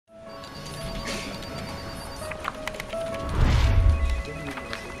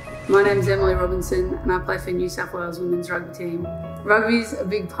My name's Emily Robinson and I play for New South Wales Women's Rugby team. Rugby's a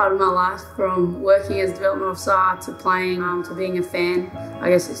big part of my life, from working as a development officer to playing to being a fan. I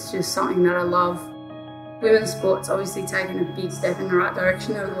guess it's just something that I love. Women's sport's obviously taken a big step in the right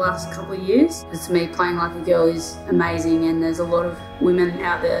direction over the last couple of years. To me, playing like a girl is amazing, and there's a lot of women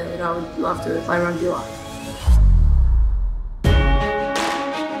out there that I would love to play rugby like.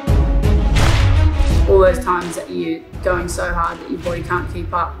 All those times that you're going so hard that your body can't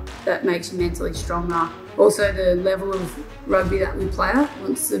keep up, that makes you mentally stronger. Also, the level of rugby that we play at,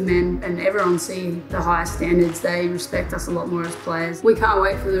 once the men and everyone see the higher standards, they respect us a lot more as players. We can't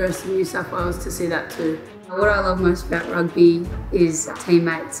wait for the rest of New South Wales to see that too. What I love most about rugby is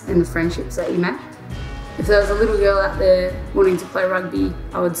teammates and the friendships that you make. If there was a little girl out there wanting to play rugby,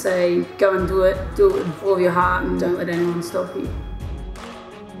 I would say go and do it with all of your heart and don't let anyone stop you.